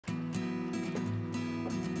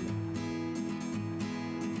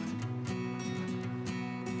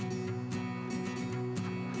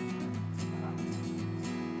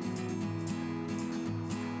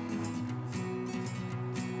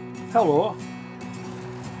Hello,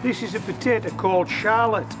 this is a potato called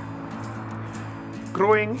Charlotte,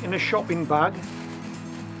 growing in a shopping bag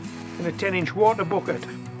in a 10-inch water bucket.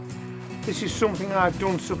 This is something I've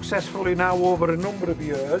done successfully now over a number of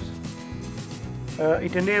years.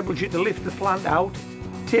 It enables you to lift the plant out,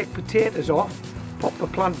 take potatoes off, pop the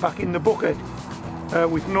plant back in the bucket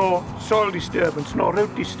with no soil disturbance, no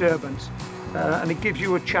root disturbance, and it gives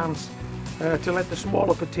you a chance to let the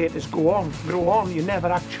smaller potatoes grow on. You never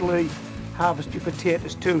actually harvest your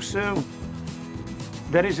potatoes too soon.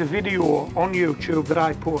 There is a video on YouTube that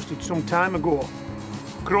I posted some time ago.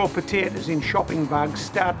 Grow potatoes in shopping bags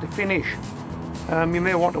start to finish. You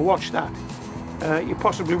may want to watch that. You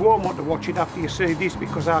possibly won't want to watch it after you see this,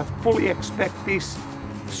 because I fully expect this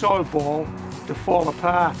soil ball to fall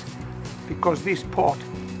apart, because this pot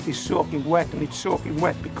is soaking wet, and it's soaking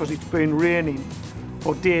wet because it's been raining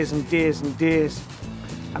for days and days and days.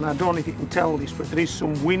 And I don't know if you can tell this, but there is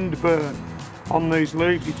some wind burn on these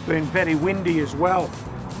leaves. It's been very windy as well.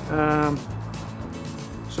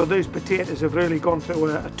 So these potatoes have really gone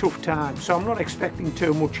through a tough time. So I'm not expecting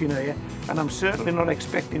too much in here, and I'm certainly not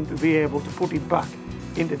expecting to be able to put it back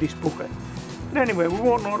into this bucket. But anyway, we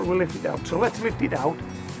won't know until we lift it out. So let's lift it out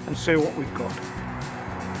and see what we've got.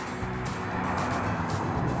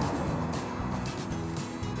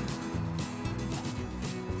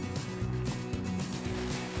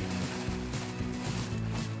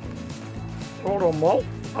 Hold on, Moll.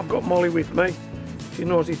 I've got Molly with me. She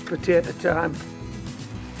knows it's potato time.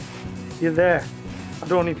 You're there. I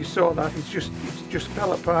don't know if you saw that. It's just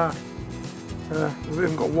fell apart. We've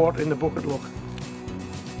even got water in the bucket. Look,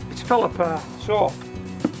 it's fell apart. So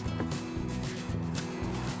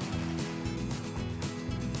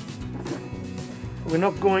we're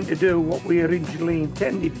not going to do what we originally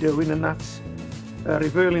intended doing, and that's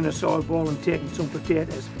revealing a soil ball and taking some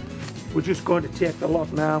potatoes. We're just going to take the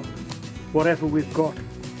lot now, whatever we've got.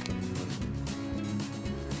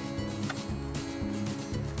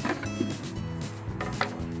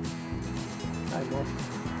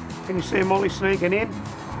 Can you see Molly sneaking in?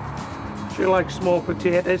 She likes small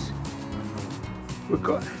potatoes. We've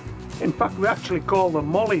got, in fact, we actually call them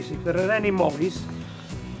mollies. If there are any mollies,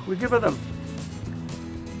 we give her them.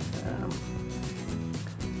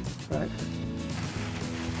 Right.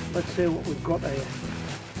 Let's see what we've got here.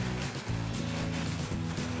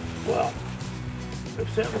 Well, we've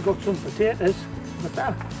certainly got some potatoes, but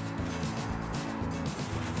that.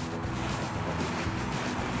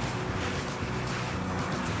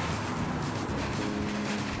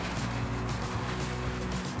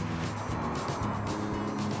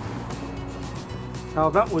 Now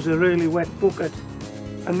that was a really wet bucket,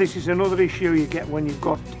 and this is another issue you get when you've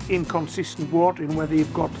got inconsistent watering, whether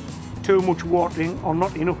you've got too much watering or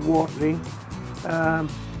not enough watering,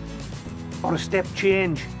 or a step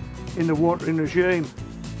change in the watering regime,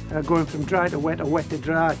 going from dry to wet or wet to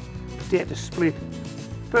dry. Potatoes split.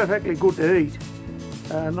 Perfectly good to eat,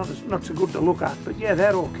 not so good to look at, but yeah,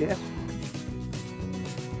 they're okay.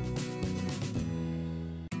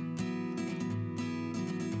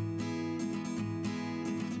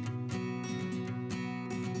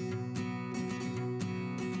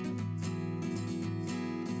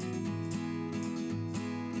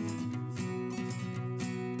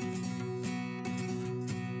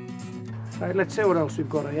 Right, let's see what else we've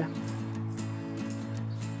got here.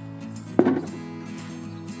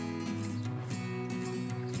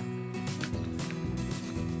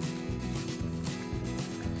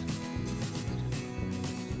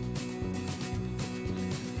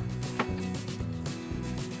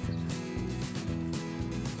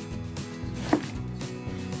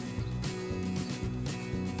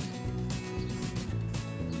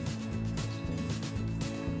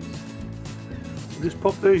 Just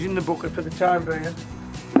pop these in the bucket for the time being.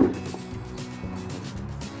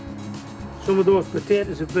 Some of those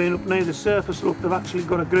potatoes have been up near the surface. Look, they've actually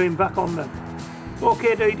got a green back on them.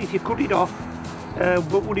 Okay to eat if you cut it off,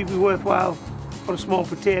 but would it be worthwhile for a small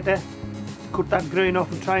potato to cut that green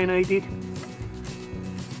off and try and eat it?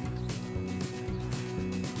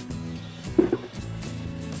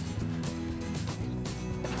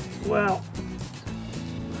 Well,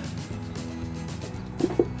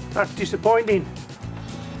 that's disappointing.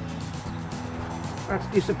 That's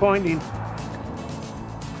disappointing.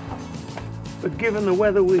 But given the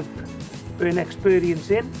weather we've been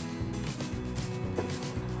experiencing,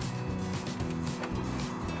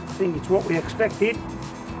 I think it's what we expected.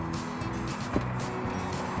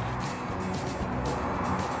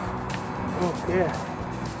 Okay.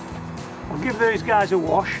 I'll give these guys a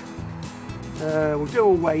wash. We'll do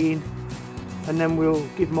a weigh in, and then we'll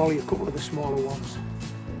give Molly a couple of the smaller ones.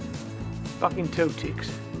 Back in 2 ticks.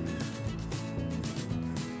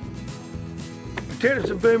 potatoes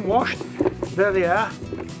have been washed. There they are.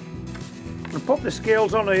 And pop the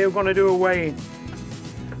scales on here, we're going to do a weighing.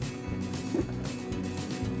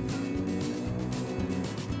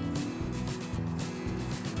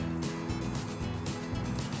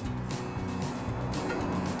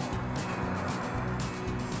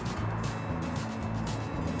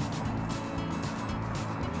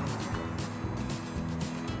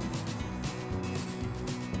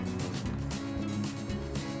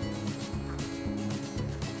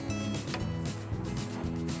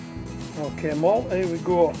 Okay, malt, here we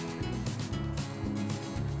go.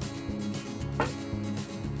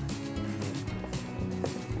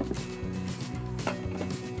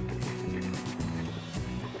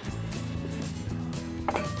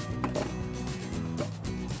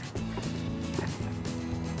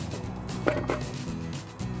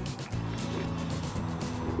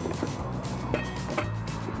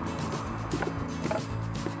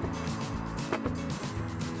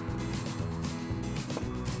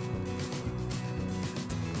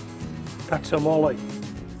 That's a molly.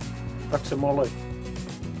 That's a molly.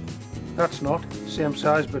 That's not. Same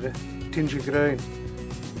size but a tinge of green.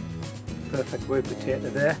 Perfect white potato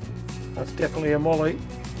there. That's definitely a molly.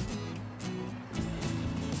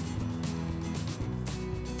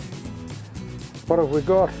 What have we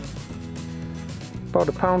got? About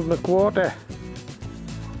 £1.25.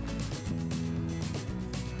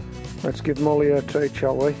 Let's give molly a try,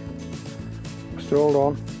 shall we? Just hold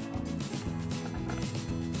on.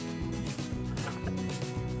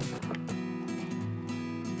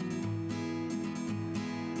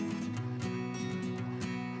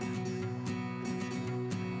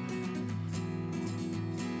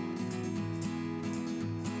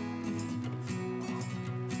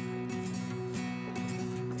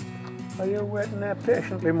 Are you waiting there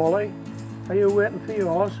patiently, Molly? Are you waiting for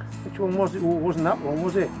yours? Which one was it? Oh, it wasn't that one,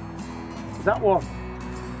 was it? Was that one?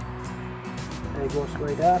 There you go,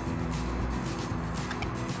 sweetheart.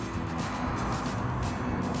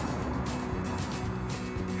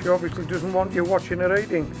 She obviously doesn't want you watching her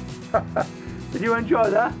eating. Did you enjoy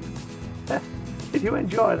that? Did you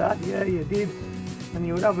enjoy that? Yeah, you did. And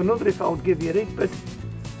you would have another if I would give you it, but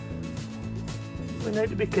we need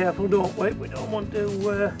to be careful, don't we? We don't want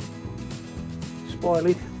to spoil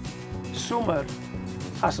it. Summer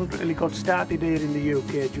hasn't really got started here in the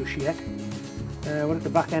UK just yet. We're at the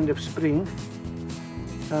back end of spring.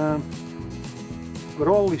 We've got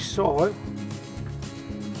all this soil.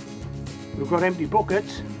 We've got empty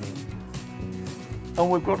buckets.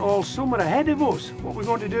 And we've got all summer ahead of us. What are we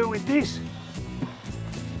going to do with this?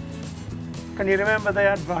 Can you remember the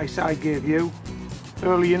advice I gave you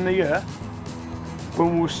early in the year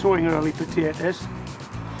when we were sowing early potatoes?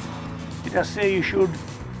 Did I say you should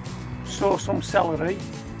sow some celery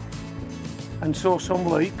and sow some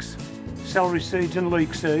leeks, celery seeds and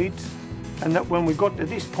leek seeds, and that when we got to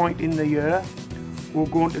this point in the year we're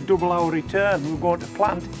going to double our return. We're going to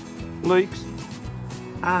plant leeks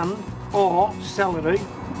and or celery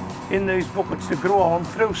in these buckets to grow on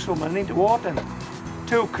through summer and into autumn.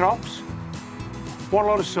 2 crops, 1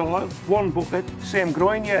 lot of soil, 1 bucket, same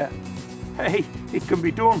growing year. Hey, it can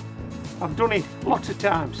be done. I've done it lots of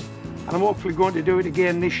times and I'm hopefully going to do it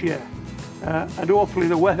again this year. And hopefully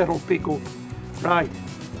the weather will pick up. Right,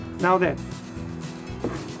 now then,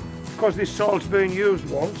 because this soil's been used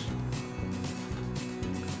once,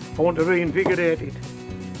 I want to reinvigorate it.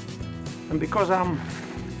 And because I'm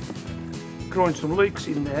growing some leeks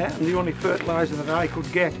in there, and the only fertiliser that I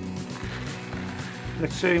could get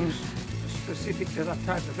that seems specific to that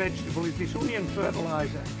type of vegetable is this onion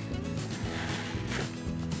fertiliser.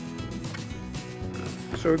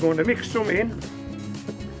 So we're going to mix some in,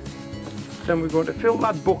 then we're going to fill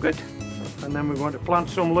that bucket, and then we're going to plant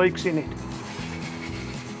some leeks in it.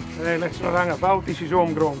 Hey, let's not hang about, this is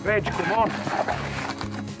homegrown veg, come on.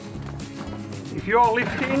 If you're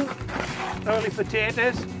lifting early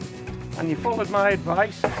potatoes and you followed my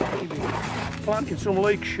advice, you'll be planting some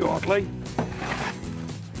leeks shortly.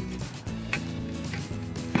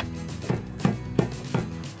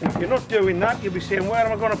 If you're not doing that, you'll be saying, where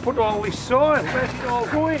am I going to put all this soil? Where's it all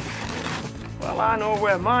going? Well, I know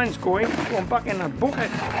where mine's going. It's going back in that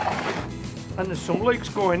bucket. And there's some leeks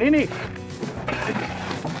going in it.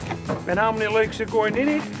 And how many leeks are going in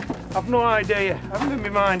it? I've no idea. I haven't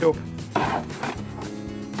made my mind up.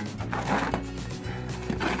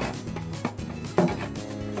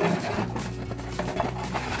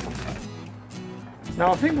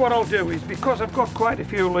 Now I think what I'll do is, because I've got quite a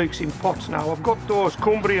few leeks in pots now, I've got those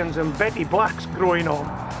Cumbrians and Betty Blacks growing on,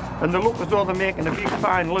 and they look as though they're making a big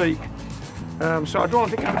fine leek. So I don't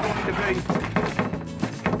think I'm going to be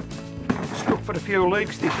stuck for a few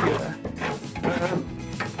leeks this year.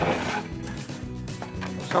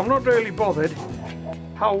 So I'm not really bothered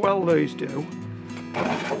how well these do.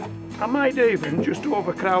 I might even just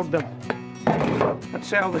overcrowd them and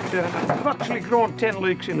see how they turn out. I've actually grown 10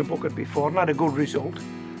 leeks in a bucket before and had a good result.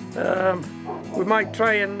 We might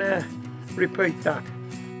try and repeat that.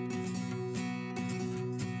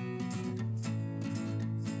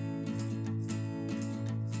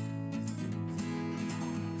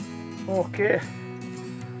 Okay,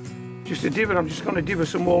 just a divot. I'm just going to divot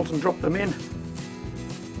some holes and drop them in.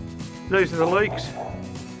 These are the leeks.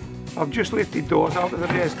 I've just lifted those out of the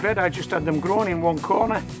raised bed. I just had them grown in one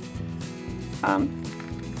corner, and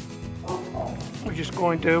we're just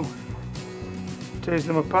going to tease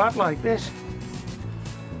them apart like this.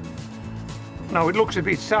 Now it looks a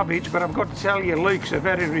bit savage, but I've got to tell you, leeks are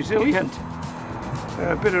very resilient.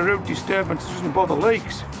 A bit of root disturbance doesn't bother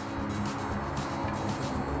leeks.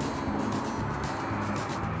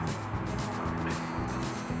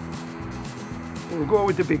 We'll go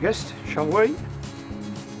with the biggest, shall we?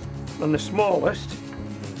 And the smallest,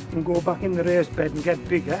 and go back in the raised bed and get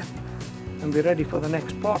bigger and be ready for the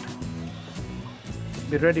next pot.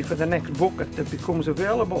 Be ready for the next bucket that becomes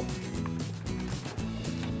available.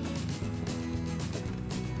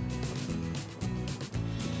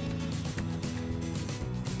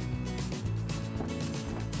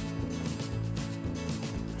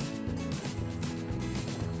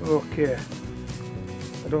 Okay,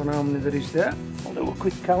 I don't know how many there is there. I'll do a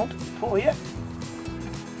quick count for you.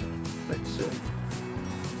 Let's see.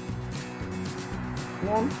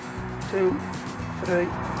 1, 2, 3,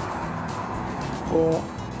 4,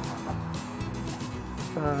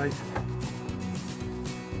 5,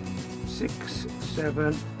 6,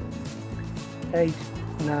 7, 8,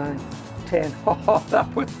 9, 10. Oh,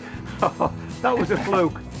 that was a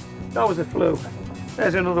fluke. That was a fluke.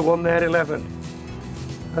 There's another one there, 11.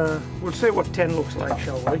 We'll see what 10 looks like,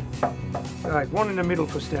 shall we? Right, one in the middle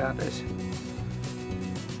for starters.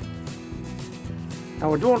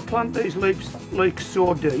 Now I don't plant these leeks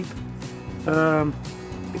so deep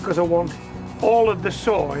because I want all of the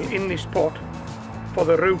soil in this pot for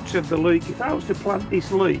the roots of the leek. If I was to plant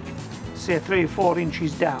this leek, say 3 or 4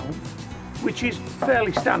 inches down, which is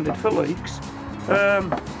fairly standard for leeks, they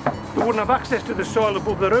wouldn't have access to the soil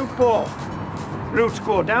above the root ball. Roots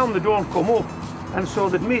go down, they don't come up, and so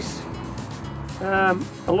they'd miss a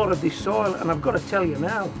lot of this soil. And I've got to tell you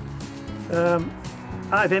now,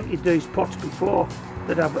 I've emptied these pots before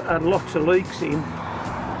that I've had lots of leeks in,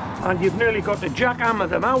 and you've nearly got to jackhammer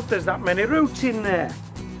them out. There's that many roots in there.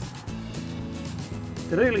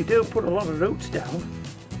 They really do put a lot of roots down.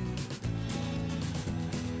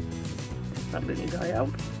 That little guy out.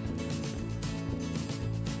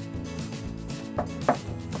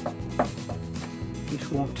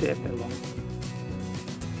 This won't take me long.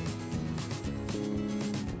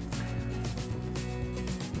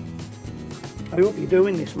 I hope you're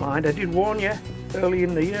doing this, mind. I did warn you early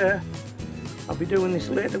in the year. I'll be doing this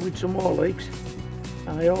later with some more leeks.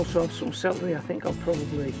 And I also have some celery I think I'll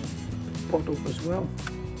probably pot up as well.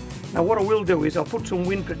 Now what I will do is I'll put some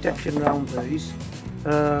wind protection around these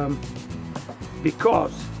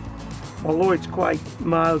because although it's quite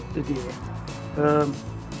mild today,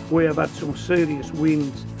 we have had some serious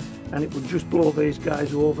winds and it would just blow these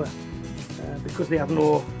guys over because they have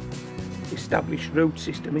no established root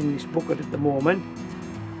system in this bucket at the moment,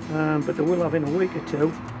 but they will have in a week or two.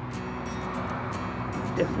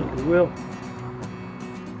 Definitely will.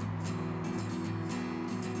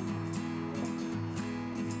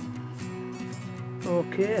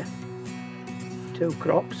 Okay, 2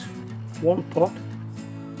 crops, 1 pot,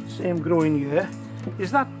 same growing year.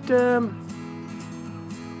 Is that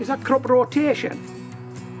crop rotation?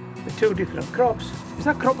 The 2 different crops. Is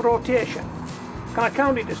that crop rotation? Can I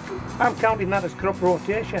count it as, I'm counting that as crop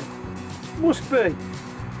rotation. Must be.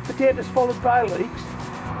 Potatoes followed by leeks.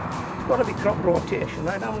 It's got to be crop rotation,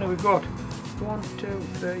 right? How many we've got? 1, 2,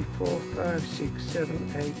 3, 4, 5, 6,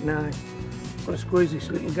 7, 8, 9. Got to squeeze this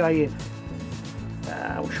little guy in.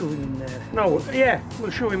 We'll shove him in there. No, yeah,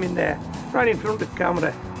 we'll shove him in there. Right in front of the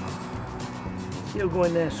camera. You'll go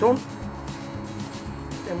in there, son.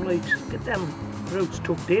 Them leeks, get them roots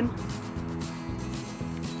tucked in.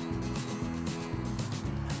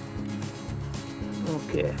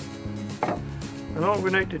 Okay, and all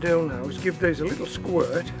we need to do now is give these a little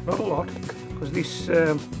squirt, not a lot, because this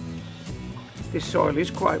soil is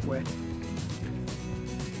quite wet.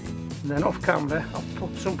 And then off camera I'll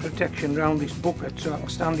put some protection around this bucket so I can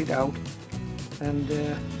stand it out, and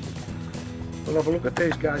we'll have a look at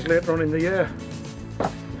these guys later on in the year.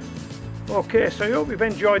 Okay, so I hope you've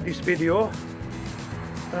enjoyed this video.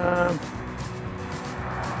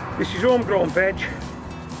 This is Homegrown Veg,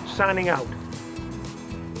 signing out.